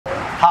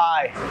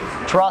Hi,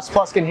 it's Ross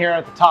Pluskin here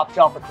at the Top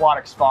Shelf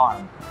Aquatics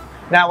Farm.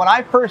 Now, when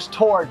I first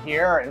toured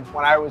here, and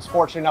when I was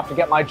fortunate enough to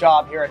get my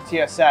job here at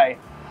TSA,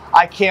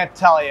 I can't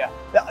tell you,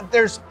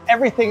 there's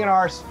everything in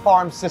our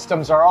farm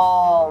systems are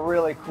all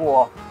really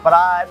cool, but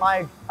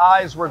my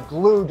eyes were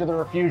glued to the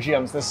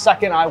refugiums the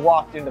second I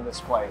walked into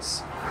this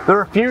place. The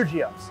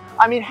refugiums.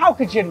 I mean, how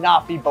could you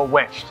not be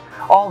bewitched?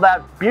 All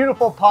that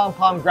beautiful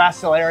pom-pom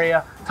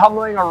gracilaria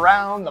tumbling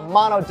around, the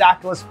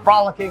monodactylus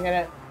frolicking in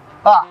it.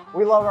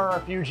 We love our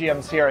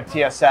refugiums here at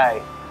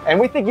TSA, and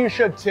we think you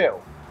should too.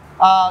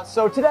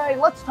 So today,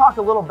 let's talk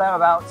a little bit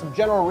about some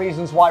general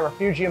reasons why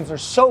refugiums are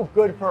so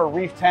good for a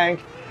reef tank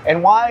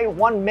and why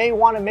one may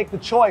want to make the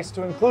choice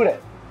to include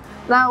it.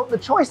 Now, the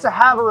choice to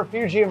have a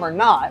refugium or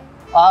not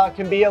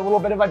can be a little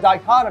bit of a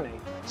dichotomy.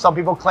 Some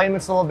people claim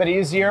it's a little bit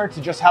easier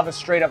to just have a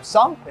straight up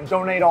sump and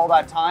donate all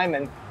that time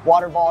and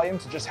water volume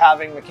to just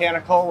having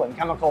mechanical and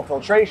chemical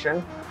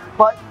filtration.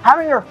 But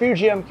having a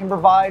refugium can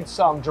provide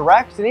some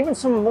direct and even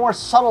some more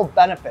subtle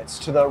benefits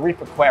to the reef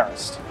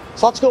aquarist.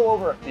 So let's go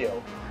over a few.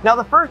 Now,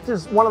 the first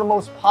is one of the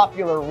most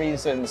popular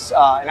reasons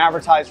and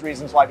advertised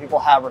reasons why people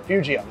have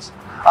refugiums,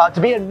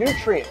 to be a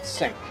nutrient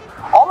sink.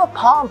 All the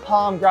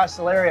pom-pom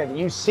gracilaria that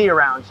you see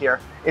around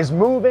here is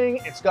moving,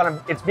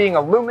 it's being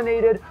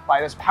illuminated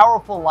by this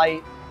powerful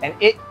light, and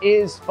it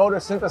is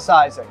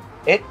photosynthesizing.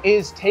 It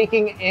is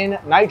taking in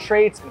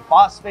nitrates and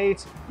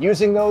phosphates,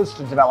 using those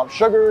to develop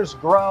sugars,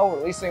 grow,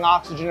 releasing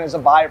oxygen as a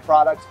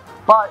byproduct.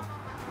 But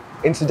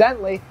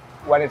incidentally,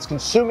 when it's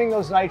consuming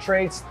those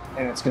nitrates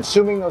and it's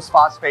consuming those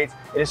phosphates,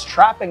 it is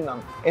trapping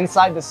them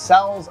inside the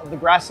cells of the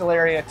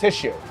gracilaria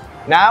tissue.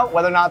 Now,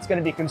 whether or not it's going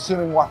to be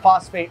consuming more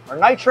phosphate or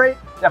nitrate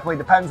definitely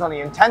depends on the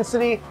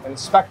intensity and the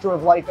spectrum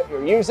of light that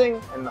you're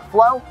using and the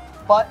flow.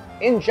 But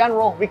in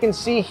general, we can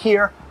see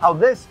here how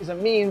this is a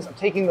means of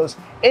taking those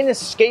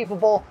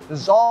inescapable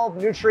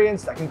dissolved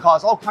nutrients that can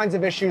cause all kinds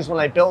of issues when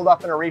they build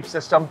up in a reef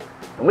system,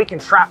 and we can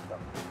trap them.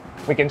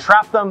 We can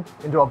trap them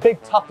into a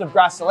big tuft of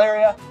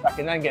gracilaria that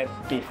can then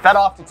be fed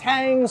off to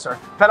tangs or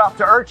fed off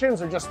to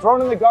urchins or just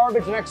thrown in the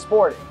garbage and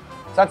exported.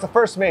 So that's the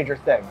first major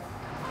thing.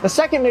 The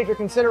second major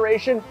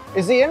consideration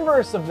is the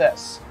inverse of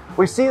this.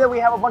 We see that we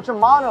have a bunch of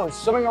monos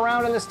swimming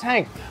around in this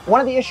tank.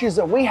 One of the issues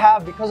that we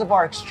have because of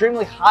our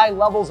extremely high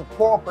levels of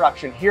coral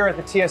production here at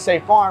the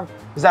TSA farm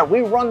is that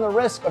we run the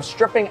risk of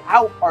stripping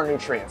out our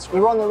nutrients.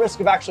 We run the risk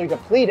of actually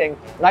depleting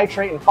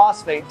nitrate and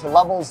phosphate to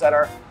levels that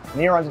are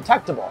near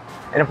undetectable.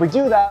 And if we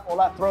do that, well,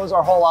 that throws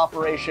our whole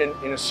operation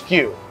in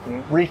askew.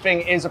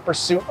 Reefing is a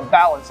pursuit of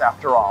balance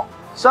after all.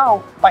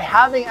 So by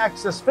having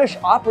excess fish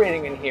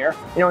operating in here,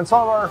 in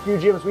some of our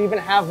refugiums, we even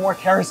have more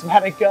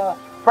charismatic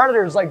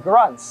predators like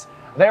grunts.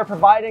 They're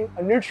providing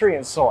a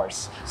nutrient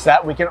source so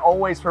that we can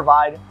always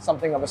provide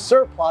something of a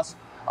surplus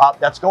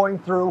that's going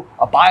through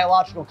a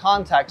biological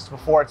context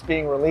before it's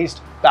being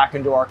released back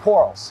into our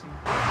corals.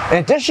 An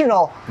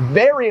additional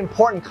very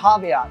important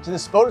caveat to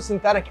this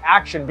photosynthetic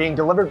action being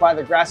delivered by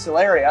the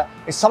gracilaria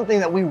is something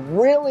that we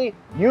really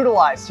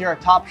utilize here at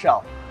Top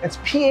Shelf. It's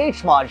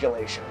pH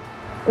modulation.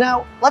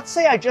 Now, let's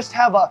say I just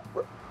have a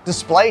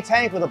display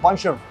tank with a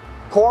bunch of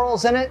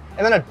corals in it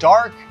and then a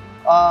dark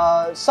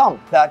sump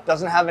that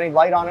doesn't have any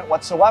light on it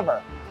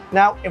whatsoever.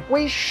 Now, if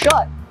we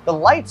shut the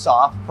lights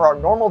off for our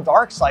normal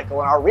dark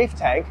cycle in our reef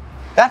tank,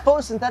 that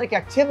photosynthetic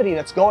activity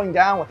that's going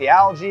down with the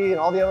algae and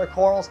all the other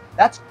corals,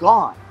 that's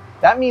gone.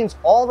 That means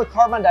all the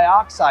carbon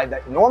dioxide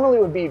that normally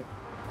would be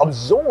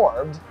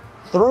absorbed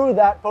through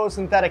that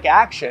photosynthetic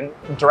action,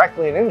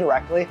 directly and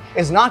indirectly,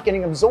 is not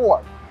getting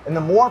absorbed. And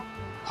the more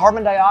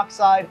carbon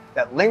dioxide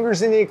that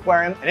lingers in the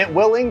aquarium, and it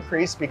will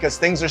increase because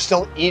things are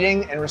still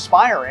eating and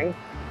respiring,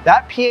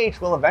 that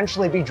pH will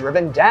eventually be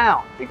driven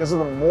down because of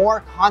the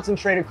more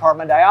concentrated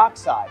carbon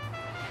dioxide.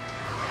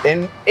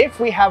 And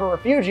if we have a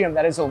refugium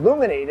that is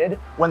illuminated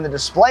when the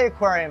display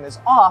aquarium is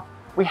off,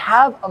 we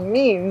have a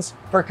means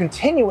for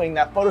continuing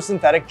that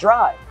photosynthetic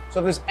drive.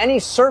 So if there's any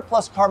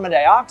surplus carbon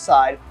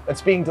dioxide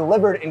that's being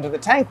delivered into the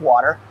tank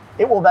water,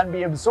 it will then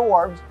be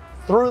absorbed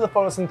through the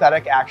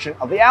photosynthetic action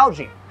of the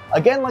algae.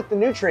 Again, like the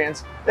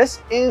nutrients,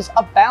 this is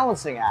a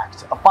balancing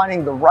act of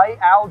finding the right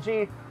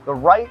algae, the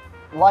right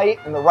light,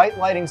 and the right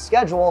lighting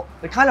schedule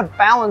to kind of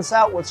balance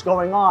out what's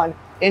going on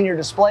in your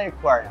display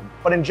aquarium.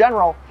 But in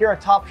general, here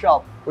at Top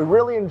Shelf, we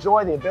really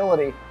enjoy the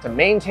ability to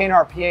maintain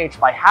our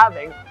pH by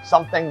having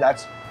something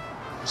that's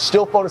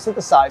still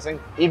photosynthesizing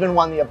even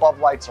when the above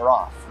lights are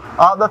off.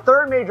 The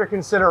third major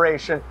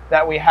consideration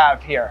that we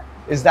have here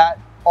is that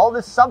all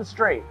this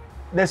substrate,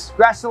 this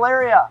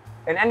gracilaria,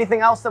 and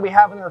anything else that we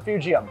have in the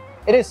refugium,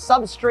 it is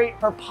substrate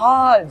for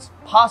pods,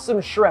 possum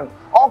shrimp,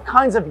 all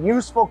kinds of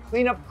useful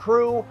cleanup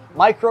crew,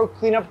 micro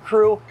cleanup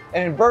crew,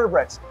 and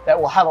invertebrates that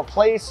will have a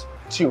place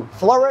to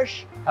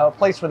flourish, have a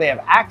place where they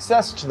have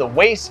access to the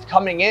waste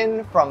coming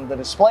in from the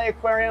display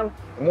aquarium,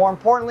 and more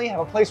importantly,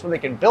 have a place where they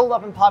can build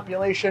up in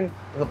population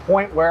to the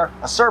point where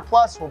a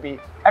surplus will be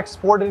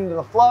exported into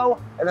the flow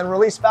and then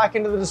released back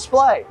into the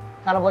display.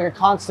 Kind of like a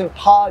constant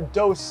pod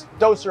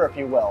doser, if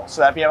you will.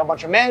 So that if you have a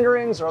bunch of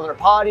mandarins or other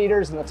pod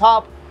eaters in the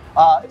top,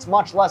 it's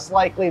much less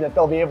likely that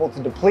they'll be able to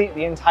deplete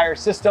the entire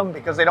system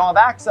because they don't have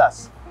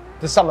access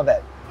to some of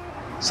it.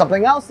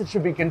 Something else that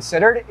should be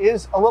considered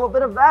is a little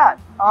bit of that.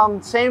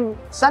 Same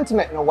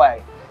sentiment in a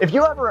way. If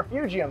you have a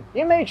refugium,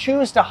 you may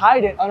choose to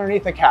hide it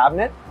underneath a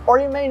cabinet, or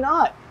you may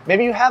not.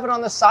 Maybe you have it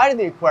on the side of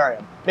the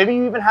aquarium. Maybe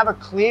you even have a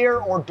clear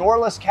or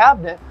doorless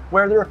cabinet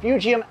where the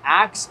refugium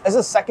acts as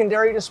a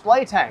secondary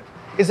display tank.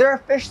 Is there a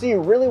fish that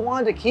you really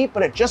wanted to keep,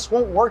 but it just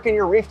won't work in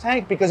your reef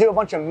tank because you have a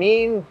bunch of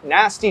mean,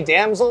 nasty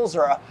damsels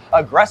or an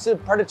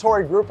aggressive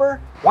predatory grouper?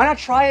 Why not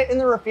try it in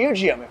the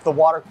refugium if the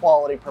water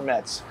quality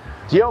permits?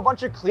 Do you have a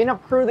bunch of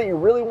cleanup crew that you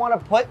really want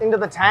to put into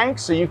the tank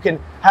so you can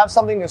have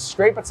something to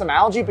scrape at some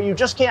algae, but you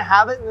just can't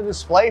have it in the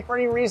display for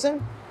any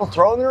reason? Well,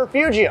 throw it in the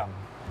refugium.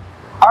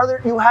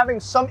 Are you having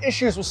some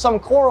issues with some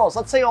corals?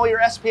 Let's say all your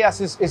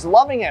SPS is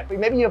loving it, but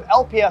maybe you have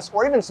LPS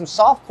or even some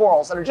soft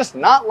corals that are just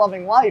not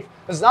loving life.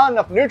 There's not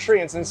enough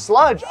nutrients and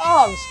sludge.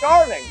 Oh, I'm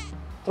starving.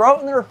 Throw it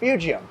in the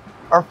refugium.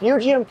 A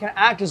refugium can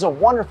act as a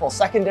wonderful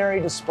secondary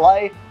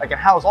display that can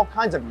house all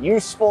kinds of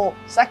useful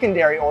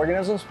secondary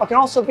organisms, but can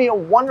also be a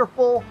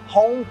wonderful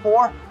home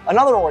for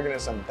another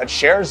organism that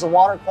shares the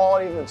water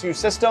quality of the two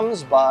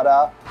systems,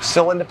 but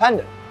still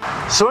independent.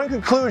 So in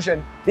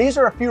conclusion, these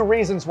are a few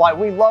reasons why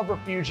we love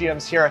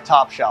refugiums here at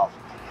Top Shelf.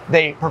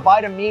 They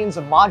provide a means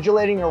of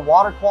modulating your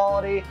water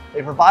quality.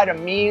 They provide a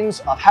means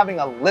of having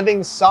a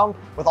living sump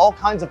with all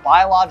kinds of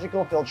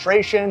biological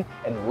filtration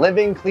and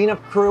living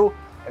cleanup crew.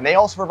 And they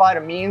also provide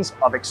a means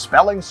of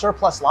expelling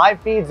surplus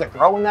live feeds that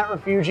grow in that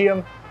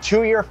refugium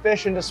to your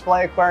fish and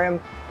display aquarium.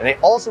 And they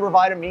also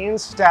provide a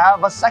means to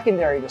have a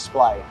secondary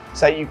display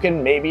so that you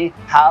can maybe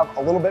have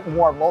a little bit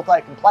more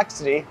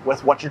multi-complexity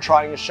with what you're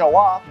trying to show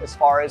off as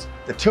far as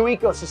the two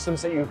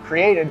ecosystems that you've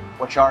created,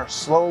 which are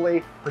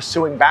slowly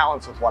pursuing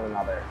balance with one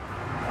another.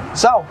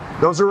 So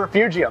those are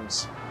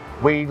refugiums.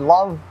 We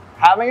love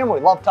having them.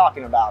 We love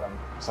talking about them.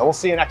 So we'll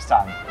see you next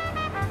time.